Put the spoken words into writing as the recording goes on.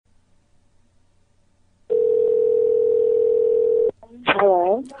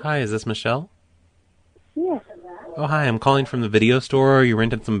Hello? Hi, is this Michelle? Yes. Oh, hi, I'm calling from the video store. You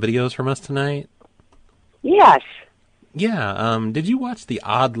rented some videos from us tonight? Yes. Yeah, did you watch The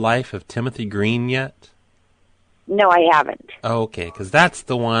Odd Life of Timothy Green yet? No, I haven't. Oh, okay, because that's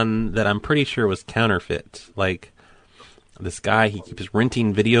the one that I'm pretty sure was counterfeit. Like, this guy, he keeps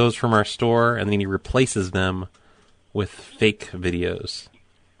renting videos from our store, and then he replaces them with fake videos.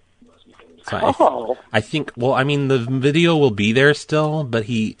 So I think, well, I mean, the video will be there still, but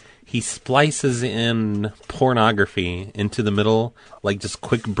he splices in pornography into the middle, like just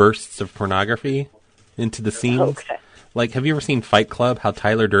quick bursts of pornography into the scenes. Okay. Like, have you ever seen Fight Club, how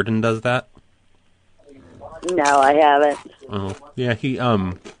Tyler Durden does that? No, I haven't. Oh, yeah, he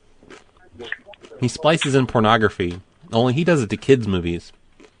splices in pornography, only he does it to kids' movies.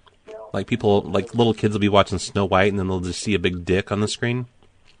 Like, people, like, little kids will be watching Snow White, and then they'll just see a big dick on the screen.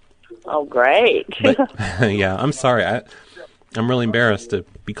 Oh, great. But, yeah, I'm sorry. I'm really embarrassed to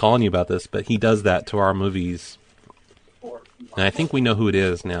be calling you about this, but he does that to our movies. And I think we know who it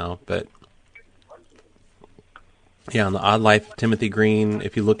is now, but... Yeah, on The Odd Life of Timothy Green,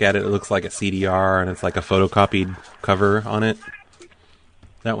 if you look at it, it looks like a CDR, and it's like a photocopied cover on it.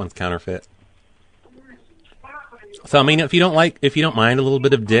 That one's counterfeit. So, I mean, if you don't mind a little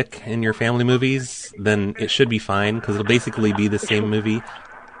bit of dick in your family movies, then it should be fine, because it'll basically be the same movie.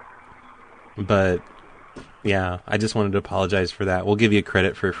 But, yeah, I just wanted to apologize for that. We'll give you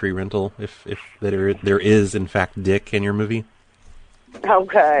credit for a free rental if there is, in fact, dick in your movie.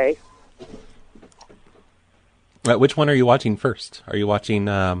 Okay. Which one are you watching first? Are you watching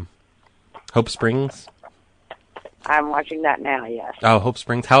Hope Springs? I'm watching that now, yes. Oh, Hope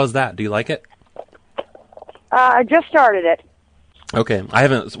Springs. How is that? Do you like it? I just started it. Okay, I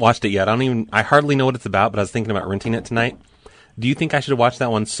haven't watched it yet. I hardly know what it's about, but I was thinking about renting it tonight. Do you think I should watch that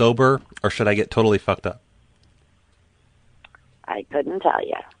one sober, or should I get totally fucked up? I couldn't tell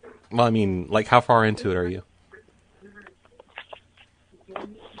you. Well, I mean, like, how far into it are you?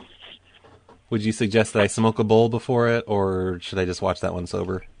 Would you suggest that I smoke a bowl before it, or should I just watch that one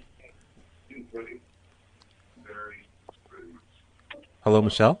sober? Hello,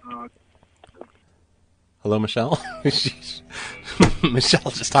 Michelle? Hello, Michelle?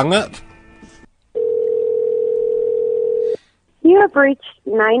 Michelle just hung up. You have reached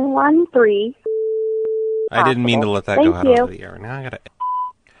 913. I didn't mean to let that Thank go out you. over the air. Now I gotta...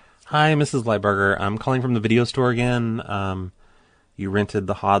 Hi, Mrs. Lieberger. I'm calling from the video store again. You rented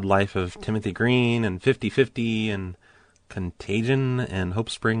The Odd Life of Timothy Green and 50/50 and Contagion and Hope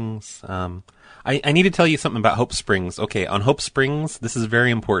Springs. I need to tell you something about Hope Springs. Okay, on Hope Springs, this is very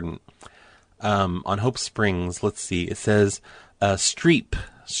important. On Hope Springs, let's see, it says, Streep,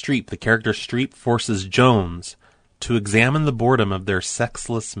 the character Streep forces Jones to examine the boredom of their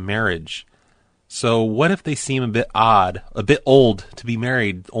sexless marriage. So what if they seem a bit odd, a bit old to be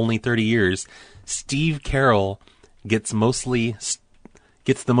married only 30 years? Steve Carroll gets the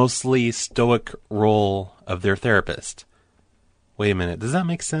mostly stoic role of their therapist. Wait a minute, does that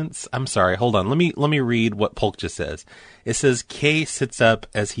make sense? I'm sorry, hold on. Let me read what Polk just says. It says, Kay sits up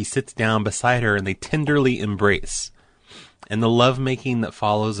as he sits down beside her and they tenderly embrace. And the lovemaking that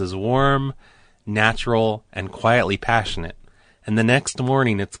follows is warm, natural, and quietly passionate. And the next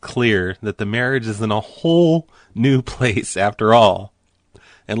morning it's clear that the marriage is in a whole new place after all.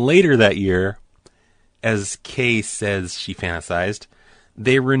 And later that year, as Kay says she fantasized,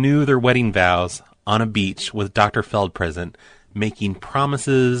 they renew their wedding vows on a beach with Dr. Feld present, making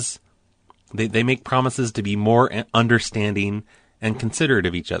promises. They make promises to be more understanding and considerate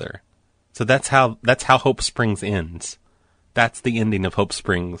of each other. So that's how Hope Springs ends. That's the ending of Hope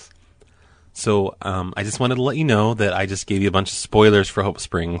Springs. So I just wanted to let you know that I just gave you a bunch of spoilers for Hope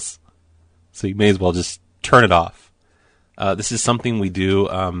Springs. So you may as well just turn it off. This is something we do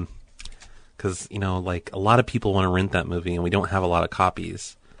because, like, a lot of people want to rent that movie and we don't have a lot of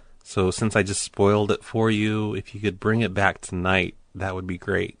copies. So since I just spoiled it for you, if you could bring it back tonight, that would be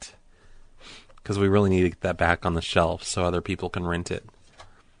great. Because we really need to get that back on the shelf so other people can rent it.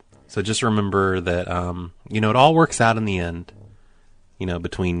 So just remember that, it all works out in the end.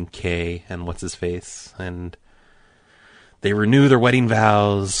 Between Kay and what's-his-face. And they renew their wedding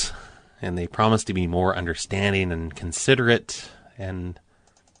vows, and they promise to be more understanding and considerate. And,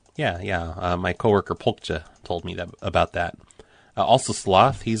 my coworker Polkja told me about that. Also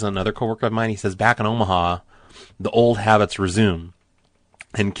Sloth, he's another coworker of mine. He says, back in Omaha, the old habits resume.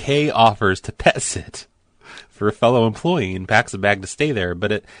 And Kay offers to pet sit for a fellow employee and packs a bag to stay there.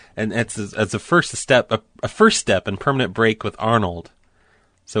 But it's a first step in permanent break with Arnold.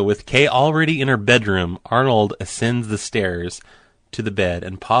 So with Kay already in her bedroom, Arnold ascends the stairs to the bed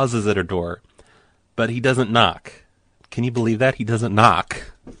and pauses at her door. But he doesn't knock. Can you believe that? He doesn't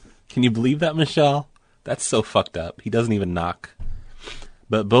knock. Can you believe that, Michelle? That's so fucked up. He doesn't even knock.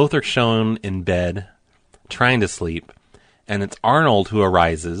 But both are shown in bed, trying to sleep, and it's Arnold who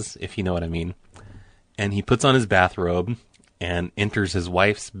arises, if you know what I mean. And he puts on his bathrobe and enters his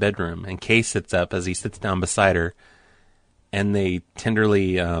wife's bedroom, and Kay sits up as he sits down beside her, and they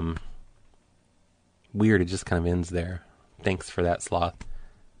tenderly, weird, it just kind of ends there. Thanks for that, Sloth.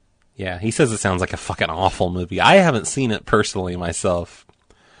 Yeah, he says it sounds like a fucking awful movie. I haven't seen it personally myself.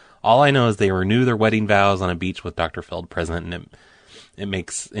 All I know is they renew their wedding vows on a beach with Dr. Feld present, and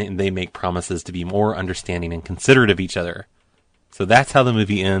they make promises to be more understanding and considerate of each other. So that's how the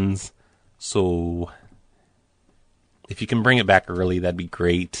movie ends. So if you can bring it back early, that'd be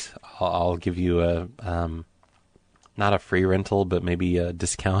great. I'll give you a not a free rental, but maybe a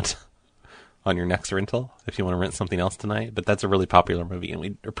discount on your next rental if you want to rent something else tonight. But that's a really popular movie, and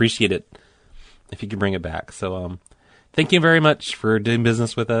we'd appreciate it if you could bring it back. So thank you very much for doing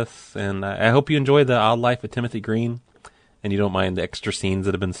business with us, and I hope you enjoy The Odd Life of Timothy Green, and you don't mind the extra scenes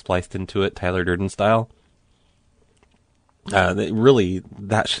that have been spliced into it, Tyler Durden style.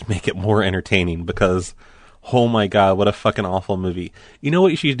 That should make it more entertaining, because, oh my god, what a fucking awful movie. You know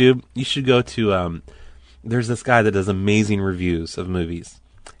what you should do? You should go to, there's this guy that does amazing reviews of movies,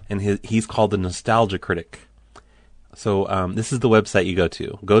 and he's called the Nostalgia Critic. So this is the website you go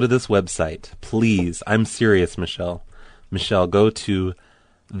to. Go to this website, please. I'm serious, Michelle. Michelle, go to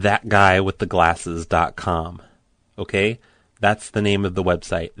thatguywiththeglasses.com. Okay? That's the name of the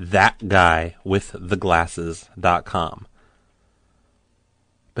website. Thatguywiththeglasses.com.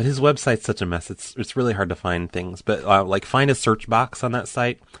 But his website's such a mess. It's really hard to find things. But find a search box on that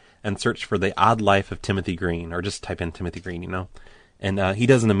site and search for The Odd Life of Timothy Green, or just type in Timothy Green, you know. And he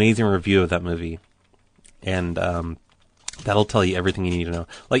does an amazing review of that movie. And that'll tell you everything you need to know.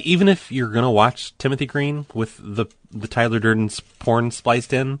 Like, even if you're going to watch Timothy Green with the Tyler Durden's porn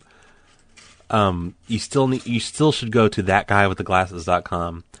spliced in, you still should go to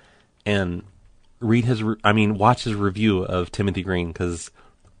thatguywiththeglasses.com and watch his review of Timothy Green, because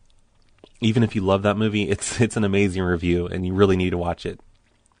even if you love that movie, it's an amazing review, and you really need to watch it.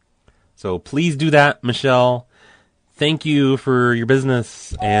 So please do that, Michelle. Thank you for your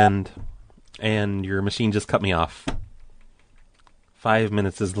business, and your machine just cut me off. 5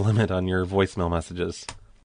 minutes is the limit on your voicemail messages.